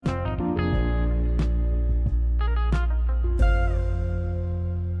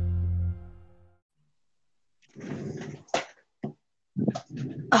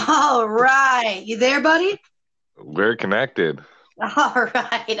All right. You there, buddy? We're connected. All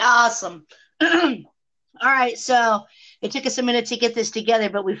right. Awesome. All right. So it took us a minute to get this together,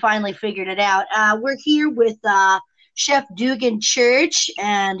 but we finally figured it out. We're here with Chef Dugan Church,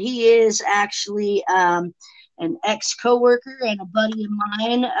 and he is actually an ex coworker and a buddy of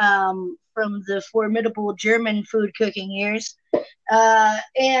mine from the formidable German food cooking years.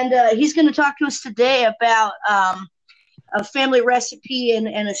 And he's going to talk to us today about a family recipe and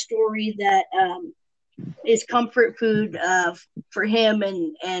a story that is comfort food for him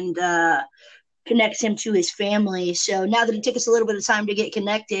and connects him to his family. So now that it took us a little bit of time to get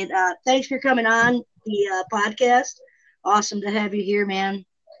connected, thanks for coming on the podcast. Awesome to have you here, man.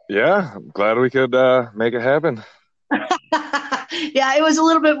 Yeah, I'm glad we could make it happen. Yeah, it was a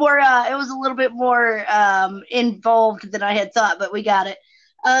little bit more. It was a little bit more involved than I had thought, but we got it.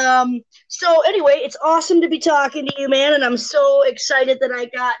 So anyway, it's awesome to be talking to you, man, and I'm so excited that I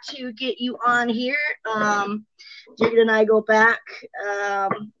got to get you on here. Jade and I go back.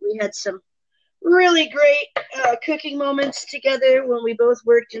 We had some really great cooking moments together when we both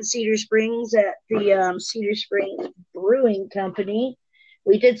worked in Cedar Springs at the Cedar Springs Brewing Company.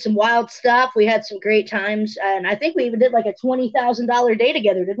 We did some wild stuff. We had some great times, and I think we even did like a $20,000 day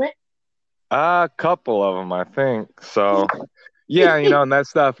together, didn't A couple of them, I think. So, yeah, we? and that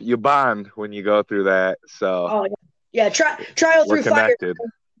stuff, you bond when you go through that. So, Oh yeah, trial we're through fire. connected.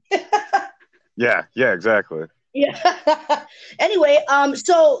 Yeah, yeah, exactly. Yeah. Anyway,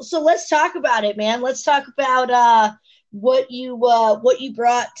 so let's talk about it, man. Let's talk about what you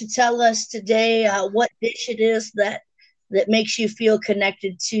brought to tell us today. What dish it is that makes you feel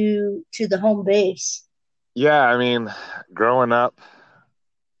connected to the home base. Yeah, growing up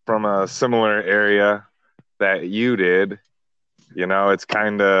from a similar area that you did, it's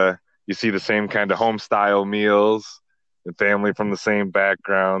kind of, you see the same kind of home style meals and family from the same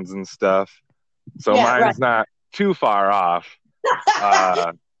backgrounds and stuff. So Yeah, mine right. is not too far off.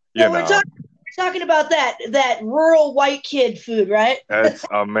 Uh, you So know, we're talking about that rural white kid food, right? It's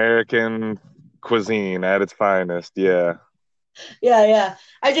American cuisine at its finest. Yeah. Yeah, yeah.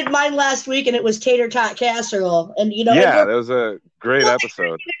 I did mine last week, and it was tater tot casserole, and and Yeah, we're that was a great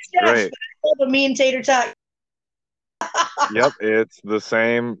episode. chefs, Great. but I love a mean tater tot. Yep, it's the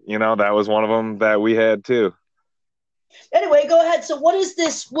same. That was one of them that we had too. Anyway, go ahead. So what is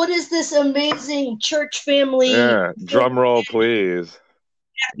this? What is this amazing church family Yeah. food? Drum roll, please.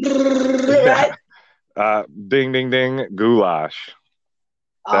 Right? Yeah. Ding, ding, ding. Goulash.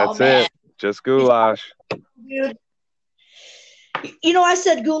 Oh That's man, it. Just goulash. dude. I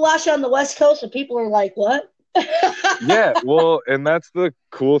said goulash on the West Coast, and people are like, "What?" Yeah, well, and that's the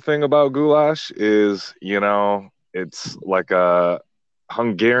cool thing about goulash is, it's like a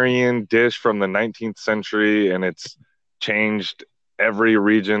Hungarian dish from the 19th century and it's changed every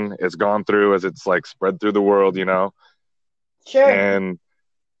region it's gone through as it's like spread through the world. Sure. And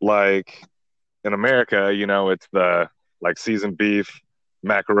like in America, it's the like seasoned beef,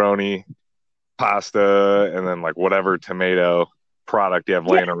 macaroni, pasta, and then like whatever tomato product you have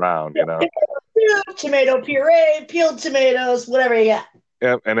Yeah. laying around. Tomato puree, peeled tomatoes, whatever you got.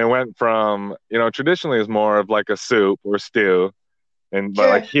 Yep, and it went from, traditionally it's more of like a soup or stew, but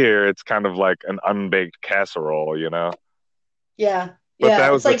like Sure. here it's kind of like an unbaked casserole. Yeah. But Yeah. that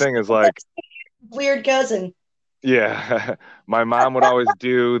It's was the like thing is like, weird cousin. yeah, my mom would always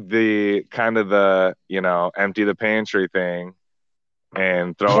do the kind of the, empty the pantry thing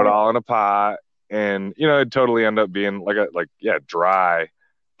and throw it all in a pot, and it'd totally end up being like dry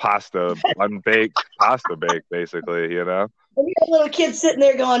pasta, unbaked pasta bake basically. And you have little kids sitting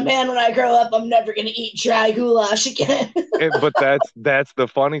there going, "Man, when I grow up, I'm never going to eat dry goulash again." But that's the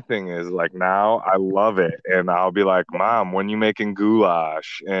funny thing is like now I love it, and I'll be like, Mom, when you making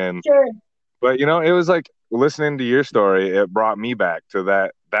goulash? And Sure. but it was like listening to your story, it brought me back to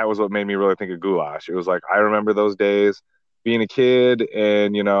that. That was what made me really think of goulash. It was like I remember those days being a kid,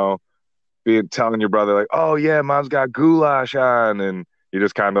 and being telling your brother like, oh yeah, Mom's got goulash on, and you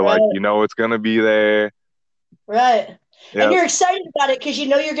just kind of like Right. it's gonna be there. Right. And Yeah, you're excited about it because you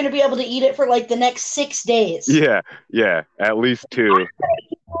know you're going to be able to eat it for like the next 6 days. yeah, yeah, at least two.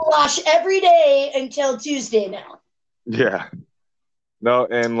 Goulash every day until Tuesday now. Yeah. No,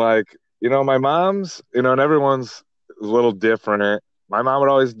 and like, my mom's, and everyone's a little different. My mom would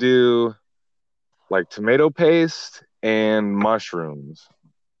always do like tomato paste and mushrooms.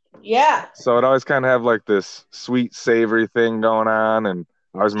 Yeah. So it always kind of have like this sweet, savory thing going on. And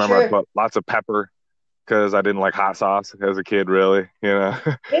I always remember I Sure. put lots of pepper because I didn't like hot sauce as a kid, really.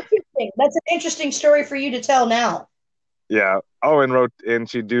 Interesting. That's an interesting story for you to tell now. Yeah. Oh, and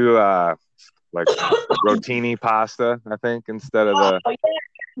she'd do like rotini pasta, I think, instead of Oh the.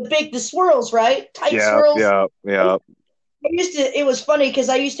 yeah, the swirls, right? Tight Yep, swirls. yep, yep. It was funny because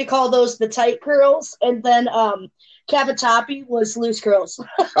I used to call those the tight curls, and then cavatappi was loose curls.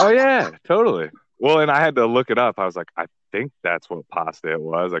 Oh yeah, totally. Well, and I had to look it up. I was like, I think that's what pasta it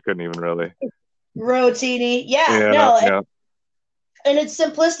was. I couldn't even really. Rotini. Yeah, Yeah, no, no, yeah. and it's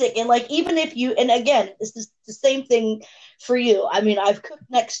simplistic. And like, even if you, and again, this is the same thing for you. I mean, I've cooked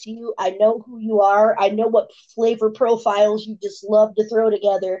next to you. I know who you are. I know what flavor profiles you just love to throw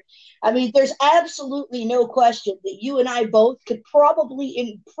together. I mean, there's absolutely no question that you and I both could probably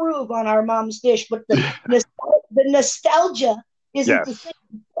improve on our mom's dish, but the nostalgia isn't the Yes.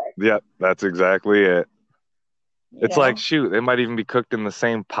 same. Yep, that's exactly it. You It's like, know, shoot, they might even be cooked in the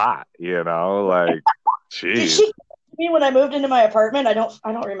same pot, like, did geez. she me when I moved into my apartment? I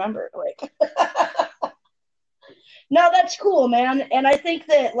don't remember. Like, no, that's cool, man. And I think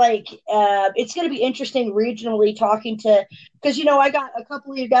that like it's going to be interesting regionally talking to because I got a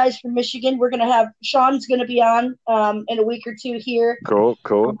couple of you guys from Michigan. We're going to have Sean's going to be on in a week or two here. Cool,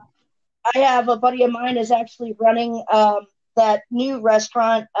 cool. I have a buddy of mine is actually running that new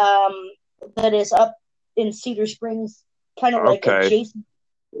restaurant that is up in Cedar Springs, kind of like Okay. adjacent,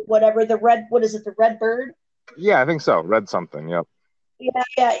 whatever the red. What is it? The Red Bird. Yeah, I think so. Read something. Yep. Yeah,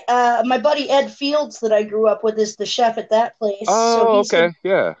 yeah. My buddy Ed Fields that I grew up with is the chef at that place. So Oh, he's gonna, okay.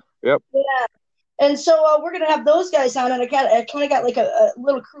 Yeah. Yep. yeah. And so we're gonna have those guys on, and I kind of got like a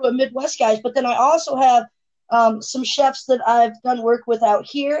little crew of Midwest guys, but then I also have some chefs that I've done work with out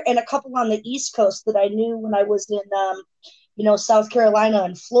here, and a couple on the East Coast that I knew when I was in, South Carolina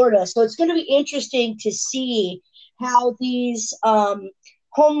and Florida. So it's going to be interesting to see how these home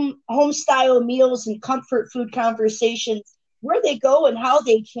style meals and comfort food conversations where they go and how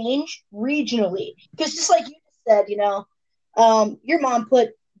they change regionally. Because just like you said, your mom put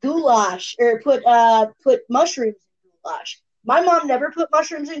goulash or put mushrooms in goulash. My mom never put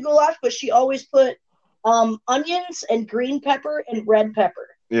mushrooms in goulash, but she always put onions and green pepper and red pepper.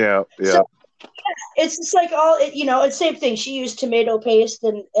 Yeah. So Yeah. it's just like it's same thing. She used tomato paste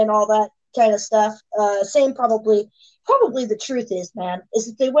and all that kind of stuff. Same probably the truth is, man, is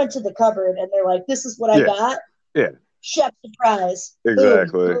that they went to the cupboard and they're like, this is what I Yeah. got. Yeah. Chef surprise.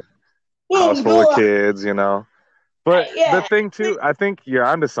 Exactly. Boom. House Boom, full go of on. kids, But the Yeah. thing too, I think you're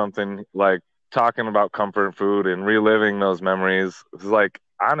onto something, like talking about comfort food and reliving those memories. It's like,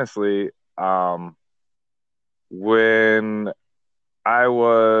 honestly, when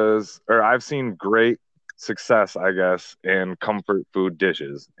I've seen great success, I guess, in comfort food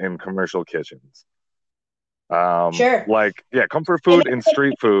dishes in commercial kitchens. Sure. Like, yeah, comfort And food and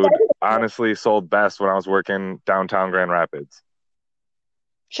street food honestly sold best when I was working downtown Grand Rapids.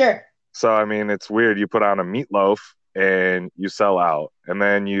 sure. So, I mean, it's weird. You put on a meatloaf and you sell out, and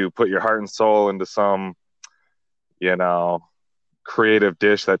then you put your heart and soul into some, you know, creative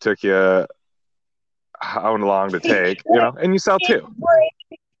dish that took you how long to take, and you sell too.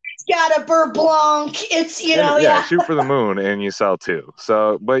 It's got a beurre blanc. It's And yeah, yeah. shoot for the moon and you sell too.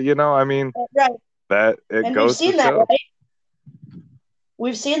 So, but I mean, Right. that it And we've goes to seen that, show. right?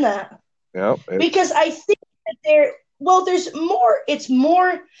 We've seen that. Yep. Because I think that there's more, it's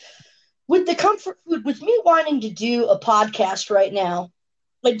more with the comfort food, with me wanting to do a podcast right now,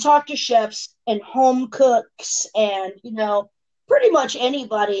 like talk to chefs and home cooks and, pretty much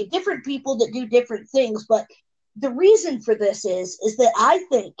anybody, different people that do different things. But the reason for this is that I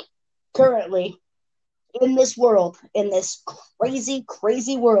think currently in this world, in this crazy,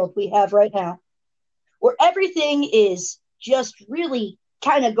 crazy world we have right now, where everything is just really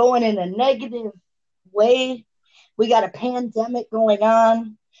kind of going in a negative way. We got a pandemic going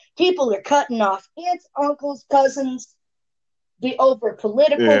on. People are cutting off aunts, uncles, cousins, over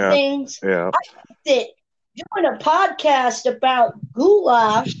political things. Yeah. I think that doing a podcast about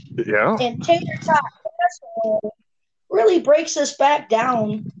goulash Yeah. and tater tot casserole really breaks us back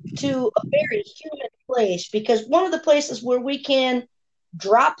down to a very human place, because one of the places where we can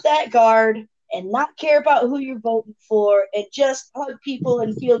drop that guard and not care about who you're voting for and just hug people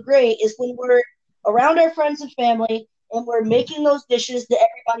and feel great is when we're around our friends and family and we're making those dishes that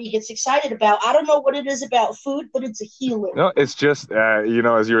everybody gets excited about. I don't know what it is about food, but it's a healer. No, it's just as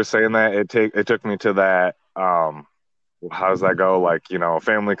you were saying that, it took me to that. How does that go? Like,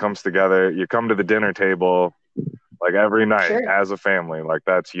 family comes together. You come to the dinner table like every night Sure. as a family. Like,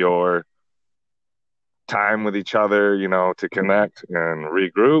 that's your time with each other, to connect and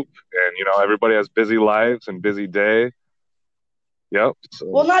regroup. And everybody has busy lives and busy day. Yep. So.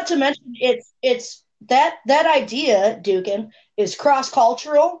 Well, not to mention it's that idea, Dugan, is cross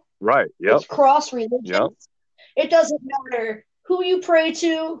cultural. Right. Yep. It's cross religions. Yep. It doesn't matter who you pray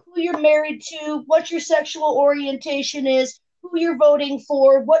to, who you're married to, what your sexual orientation is, who you're voting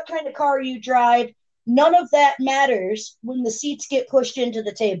for, what kind of car you drive. None of that matters when the seats get pushed into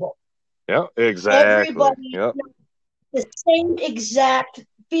the table. Yep, exactly. Everybody Yep. has the same exact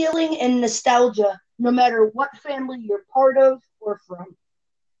feeling and nostalgia, no matter what family you're part of or from.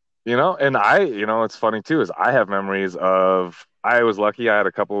 And it's funny too, is I have memories of, I was lucky. I had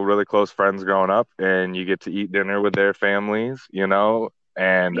a couple of really close friends growing up, and you get to eat dinner with their families,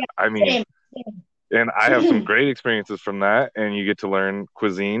 and Yeah, I mean, same. and I have some great experiences from that, and you get to learn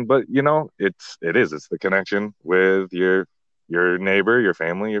cuisine, but it's the connection with your neighbor, your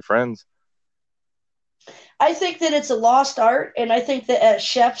family, your friends. I think that it's a lost art, and I think that as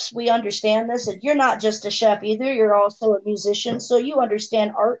chefs, we understand this. And you're not just a chef either; you're also a musician, so you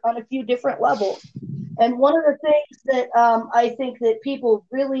understand art on a few different levels. And one of the things that I think that people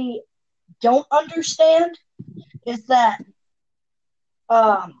really don't understand is that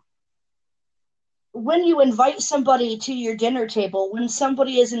um, when you invite somebody to your dinner table, when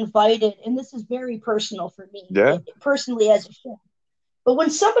somebody is invited, and this is very personal for me, Yeah. personally as a chef, but when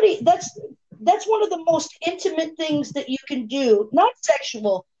somebody that's one of the most intimate things that you can do, not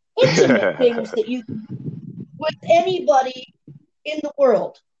sexual, intimate things that you can do with anybody in the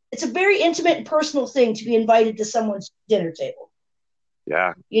world. It's a very intimate and personal thing to be invited to someone's dinner table.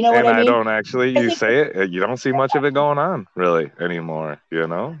 Yeah. You know what And I I mean? don't actually, I you think say it, you don't see much of it going on really anymore,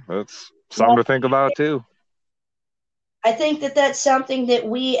 It's something well, to think about too. I think that that's something that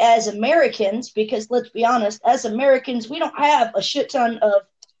we as Americans, because let's be honest, as Americans, we don't have a shit ton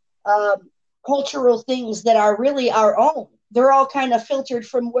of cultural things that are really our own. They're all kind of filtered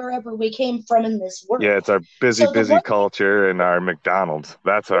from wherever we came from in this Yeah, world. it's our busy, So the busy one culture and our McDonald's.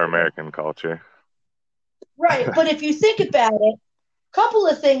 That's our American culture. right, but if you think about it, a couple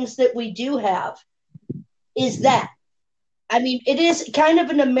of things that we do have is that. I mean, it is kind of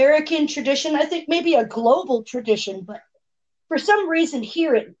an American tradition. I think maybe a global tradition, but for some reason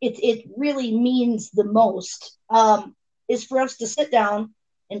here it really means the most. Is for us to sit down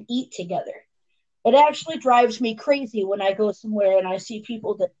and eat together. It actually drives me crazy when I go somewhere and I see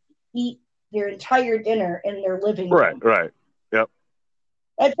people that eat their entire dinner in their living Right, room. right. Yep.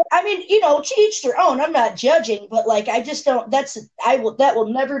 I mean, to each their own. I'm not judging, but like, I just don't. That will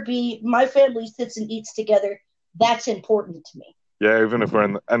never be. My family sits and eats together. That's important to me. Yeah, even if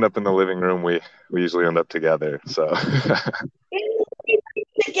end up in the living room, we usually end up together. So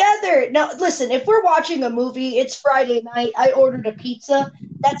Together. Now, listen, if we're watching a movie, it's Friday night. I ordered a pizza.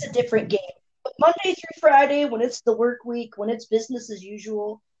 That's a different game. But Monday through Friday, when it's the work week, when it's business as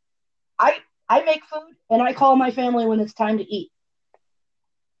usual, I I make food and I call my family when it's time to eat.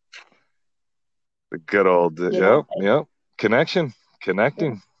 the good old, You yep, know, yep. Connecting.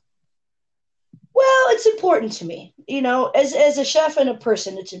 well, it's important to me. As a chef and a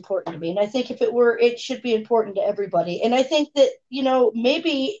person, it's important to me. And I think if it were, it should be important to everybody. And I think that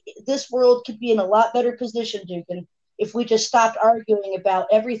maybe this world could be in a lot better position, Dugan, if we just stopped arguing about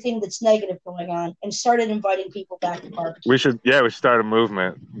everything that's negative going on and started inviting people back to We barbecue. should, yeah, we should start a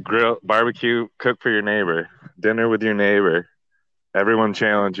movement. Grill, barbecue, cook for your neighbor, dinner with your neighbor. Everyone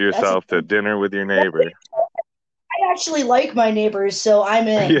challenge That's yourself to dinner with your neighbor. I actually like my neighbors, so I'm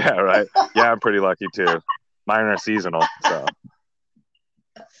in. Yeah, right. Yeah, I'm pretty lucky too. Mine are seasonal, so.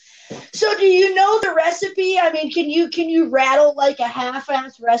 So do you know the recipe? I mean, can you rattle like a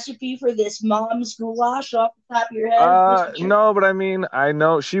half-ass recipe for this mom's goulash off the top of your head, Mr. Chip? No, but I mean, I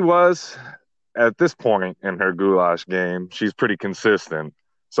know she was at this point in her goulash game, she's pretty consistent.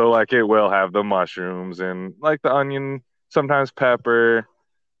 So like it will have the mushrooms and like the onion, sometimes pepper.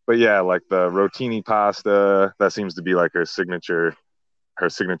 But yeah, like the rotini pasta, that seems to be like her signature, her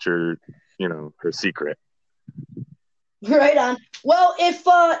secret. Right on. Well,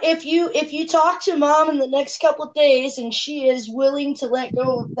 if you talk to mom in the next couple of days and she is willing to let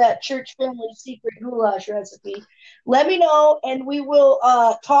go of that church family secret goulash recipe, let me know and we will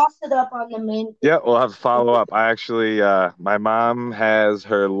toss it up on the main. Yeah, we'll have to follow up. I actually, my mom has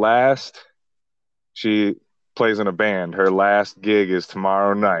she plays in a band. Her last gig is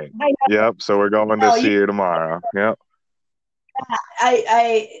tomorrow night. I Yep, so we're going to know see her tomorrow. Yep.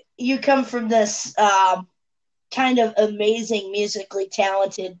 you come from this kind of amazing musically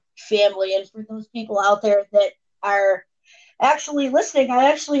talented family, and for those people out there that are actually listening,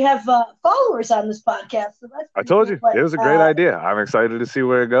 I actually have followers on this podcast, so that's I pretty told cool. you But it was a great idea. I'm excited to see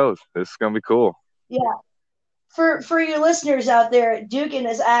where it goes. This is gonna be cool. yeah, for your listeners out there, Dugan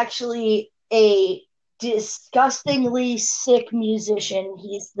is actually a disgustingly sick musician.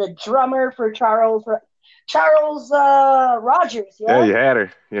 He's the drummer for Charles Rogers. Yeah, Yeah, you had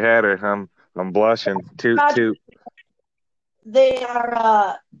her. You had her. I'm blushing. Toot Rogers. toot. They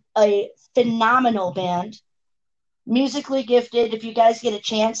are a phenomenal band, musically gifted. If you guys get a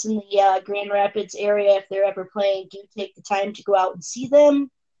chance in the Grand Rapids area, if they're ever playing, do take the time to go out and see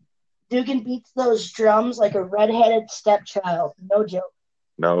them. Dugan beats those drums like a redheaded stepchild. No joke.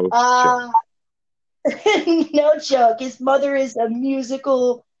 No joke. Uh, no joke. His mother is a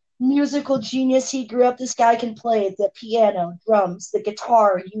musical genius. He grew up. This guy can play the piano, drums, the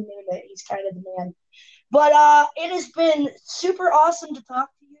guitar, you name it. He's kind of the man. But it has been super awesome to talk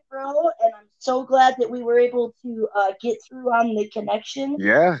to you, bro. And I'm so glad that we were able to get through on the connection.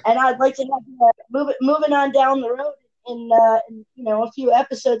 Yeah. And I'd like to have you moving on down the road in a few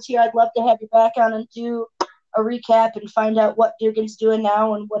episodes here. I'd love to have you back on and do a recap and find out what Dugan's doing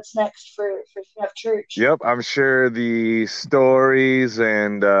now and what's next for Chef Church. Yep. I'm sure the stories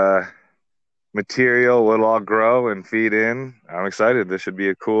and material will all grow and feed in. I'm excited. This should be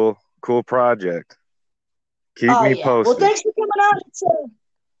a cool project. Keep me posted. Well, thanks for coming on.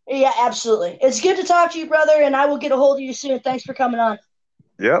 Yeah, absolutely. It's good to talk to you, brother, and I will get a hold of you soon. Thanks for coming on.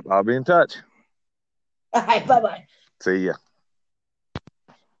 Yep. I'll be in touch. All right. Bye-bye. See ya.